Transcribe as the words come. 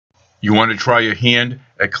You want to try your hand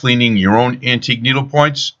at cleaning your own antique needle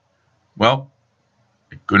points? Well,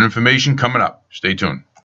 good information coming up. Stay tuned.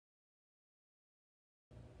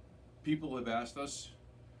 People have asked us,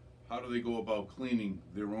 how do they go about cleaning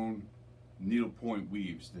their own needlepoint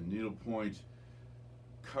weaves? The needlepoint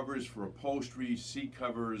covers for upholstery, seat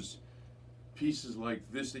covers, pieces like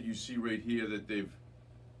this that you see right here that they've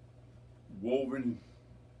woven,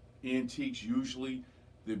 antiques usually.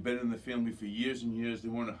 They've been in the family for years and years. They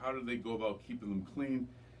wonder, how do they go about keeping them clean?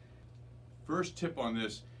 First tip on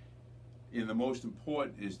this, and the most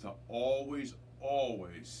important, is to always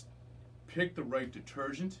pick the right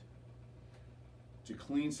detergent to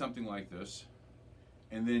clean something like this,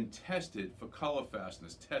 and then test it for color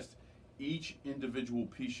fastness. Test each individual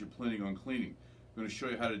piece you're planning on cleaning. I'm going to show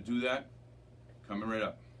you how to do that coming right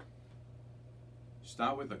up.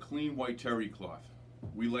 Start with a clean white terry cloth.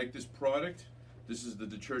 We like this product. This is the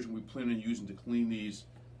detergent we plan on using to clean these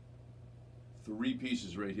 3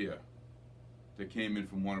 pieces right here that came in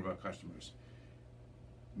from one of our customers.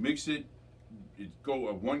 Mix it.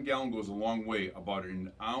 1 gallon goes a long way. About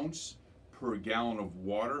an ounce per gallon of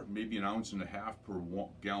water, maybe an ounce and a half per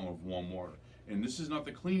gallon of warm water. And this is not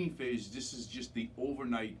the cleaning phase. This is just the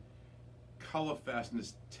overnight color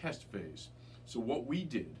fastness test phase. So what we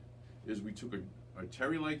did is we took a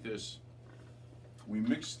terry like this. We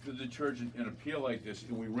mix the detergent in a pail like this,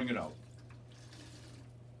 and we wring it out.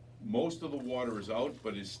 Most of the water is out,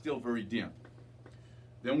 but it's still very damp.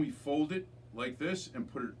 Then we fold it like this and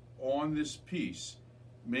put it on this piece,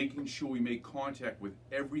 making sure we make contact with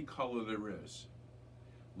every color there is.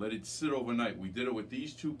 Let it sit overnight. We did it with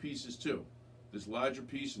these 2 pieces too. This larger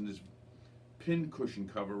piece and this pin cushion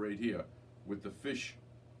cover right here with the fish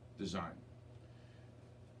design.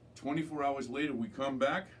 24 hours later, we come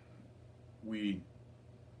back, we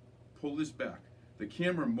pull this back. The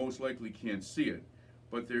camera most likely can't see it,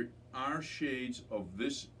 but there are shades of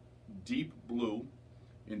this deep blue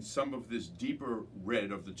and some of this deeper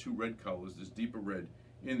red, of the 2 red colors, this deeper red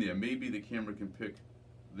in there. Maybe the camera can pick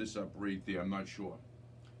this up right there, I'm not sure.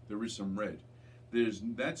 There is some red.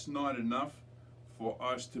 That's not enough for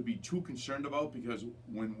us to be too concerned about, because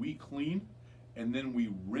when we clean and then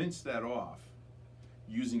we rinse that off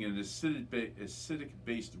using an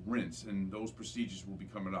acidic-based rinse, and those procedures will be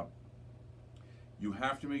coming up, you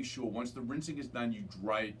have to make sure once the rinsing is done, you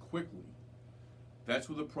dry it quickly. That's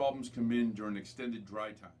where the problems come in during extended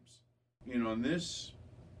dry times. And on this,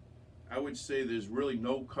 I would say there's really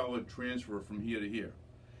no color transfer from here to here.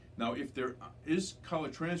 Now, if there is color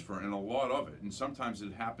transfer, and a lot of it, and sometimes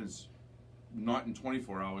it happens not in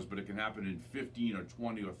 24 hours, but it can happen in 15 or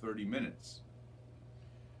 20 or 30 minutes,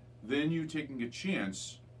 then you're taking a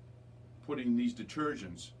chance putting these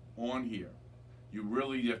detergents on here. You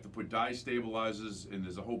really have to put dye stabilizers, and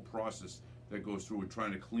there's a whole process that goes through with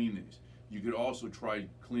trying to clean these. You could also try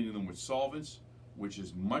cleaning them with solvents, which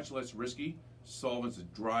is much less risky. Solvents are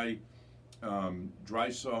dry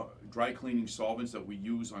cleaning solvents that we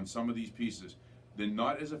use on some of these pieces. They're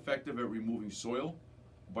not as effective at removing soil,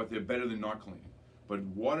 but they're better than not cleaning. But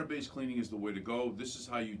water-based cleaning is the way to go. This is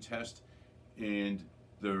how you test, and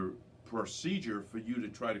the procedure for you to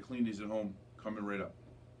try to clean these at home coming right up.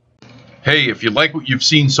 Hey, if you like what you've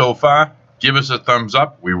seen so far, give us a thumbs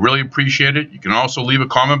up. We really appreciate it. You can also leave a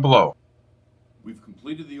comment below. We've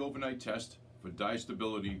completed the overnight test for dye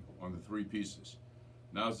stability on the 3 pieces.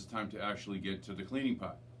 Now's the time to actually get to the cleaning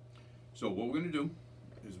part. So what we're going to do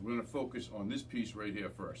is we're going to focus on this piece right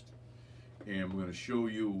here first. And we're going to show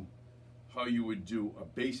you how you would do a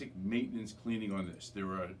basic maintenance cleaning on this.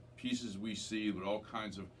 There are pieces we see with all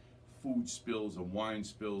kinds of food spills and wine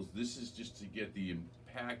spills. This is just to get the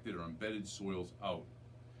impacted or embedded soils out.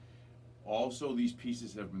 Also, these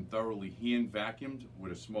pieces have been thoroughly hand vacuumed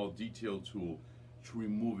with a small detail tool to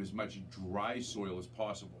remove as much dry soil as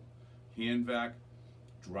possible. Hand vac,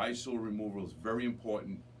 dry soil removal is very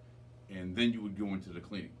important, and then you would go into the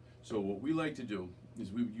cleaning. So what we like to do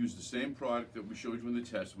is we would use the same product that we showed you in the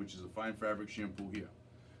test, which is a fine fabric shampoo here.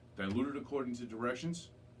 Diluted according to directions,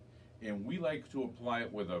 and we like to apply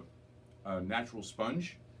it with a natural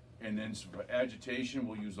sponge, and then for agitation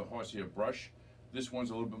we'll use the horsehair brush. This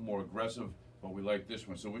one's a little bit more aggressive, but we like this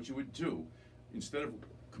one. So what you would do, instead of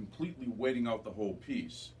completely wetting out the whole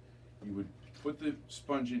piece, you would put the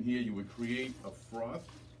sponge in here, you would create a froth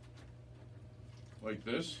like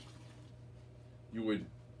this. You would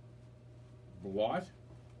blot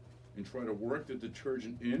and try to work the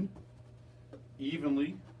detergent in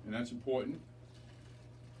evenly, and that's important,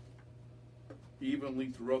 evenly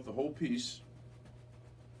throughout the whole piece.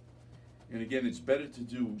 And again, it's better to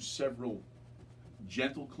do several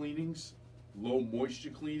gentle cleanings, low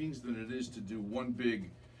moisture cleanings, than it is to do one big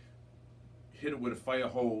hit it with a fire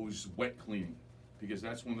hose, wet cleaning, because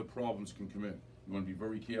that's when the problems can come in. You want to be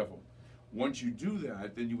very careful. Once you do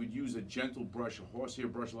that, then you would use a gentle brush, a horsehair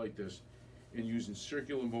brush like this, and using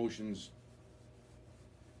circular motions,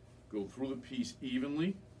 go through the piece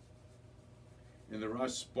evenly. And there are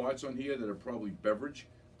spots on here that are probably beverage,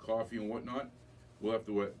 coffee and whatnot. We'll have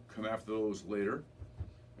to come after those later.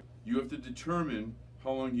 You have to determine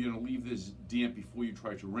how long you're going to leave this damp before you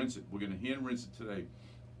try to rinse it. We're going to hand rinse it today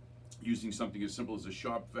using something as simple as a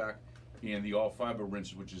shop vac and the all fiber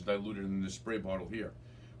rinse, which is diluted in this spray bottle here.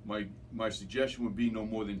 My suggestion would be no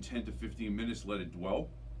more than 10 to 15 minutes, let it dwell.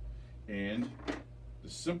 And the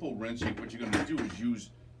simple rinse, what you're going to do is use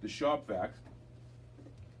the shop vac,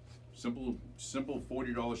 simple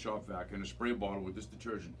 $40 shop vac and a spray bottle with this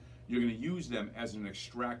detergent. You're going to use them as an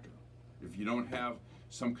extractor. If you don't have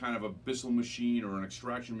some kind of a Bristle machine or an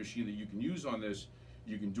extraction machine that you can use on this,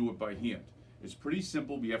 you can do it by hand. It's pretty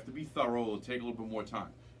simple, but you have to be thorough. It'll take a little bit more time.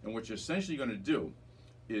 And what you're essentially going to do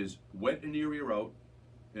is wet an area out.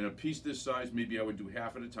 In a piece this size, maybe I would do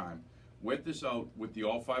half at a time. Wet this out with the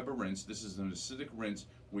all fiber rinse. This is an acidic rinse,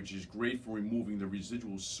 which is great for removing the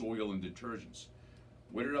residual soil and detergents.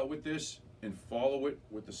 Wet it out with this and follow it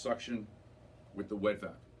with the suction with the wet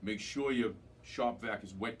vac. Make sure your shop vac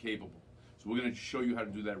is wet capable. So we're going to show you how to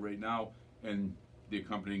do that right now, and the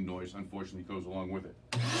accompanying noise unfortunately goes along with it.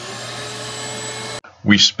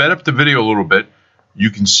 We sped up the video a little bit. You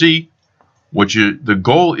can see the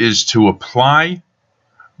goal is to apply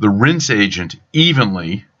the rinse agent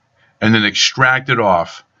evenly and then extract it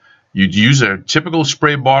off. You'd use a typical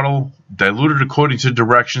spray bottle, dilute it according to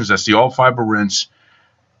directions. That's the all fiber rinse.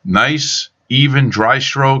 Nice, even, dry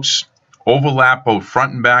strokes, overlap both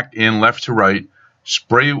front and back and left to right.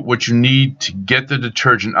 Spray what you need to get the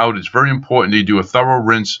detergent out. It's very important that you do a thorough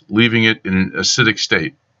rinse, leaving it in an acidic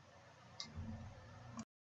state.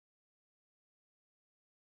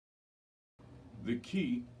 The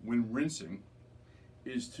key when rinsing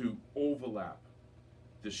is to overlap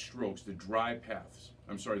the strokes, the dry paths.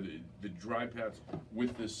 I'm sorry, the dry paths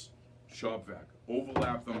with this shop vac.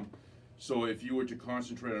 Overlap them, so if you were to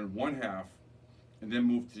concentrate on one half and then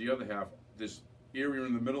move to the other half, this area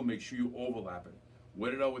in the middle, make sure you overlap it.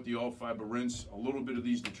 Wet it out with the all fiber rinse. A little bit of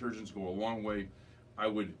these detergents go a long way.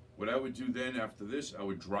 What I would do then after this, I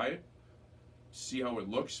would dry it, see how it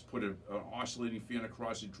looks, put an oscillating fan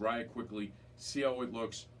across it, dry it quickly, see how it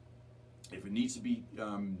looks. If it needs to be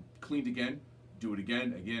cleaned again, do it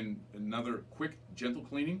again. Again, another quick, gentle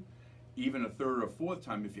cleaning, even a third or fourth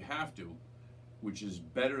time if you have to, which is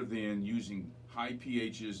better than using high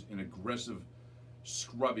pHs and aggressive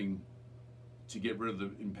scrubbing to get rid of the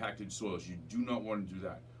impacted soils. You do not want to do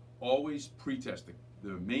that. Always pre-test. The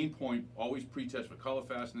main point, always pre-test for color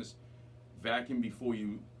fastness, vacuum before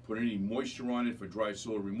you put any moisture on it for dry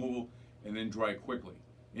soil removal, and then dry quickly.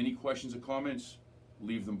 Any questions or comments,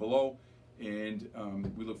 leave them below, and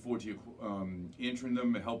we look forward to you answering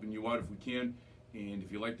them and helping you out if we can. And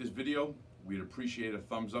if you like this video, we'd appreciate a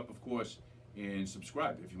thumbs up, of course, and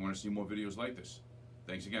subscribe if you want to see more videos like this.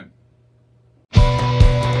 Thanks again.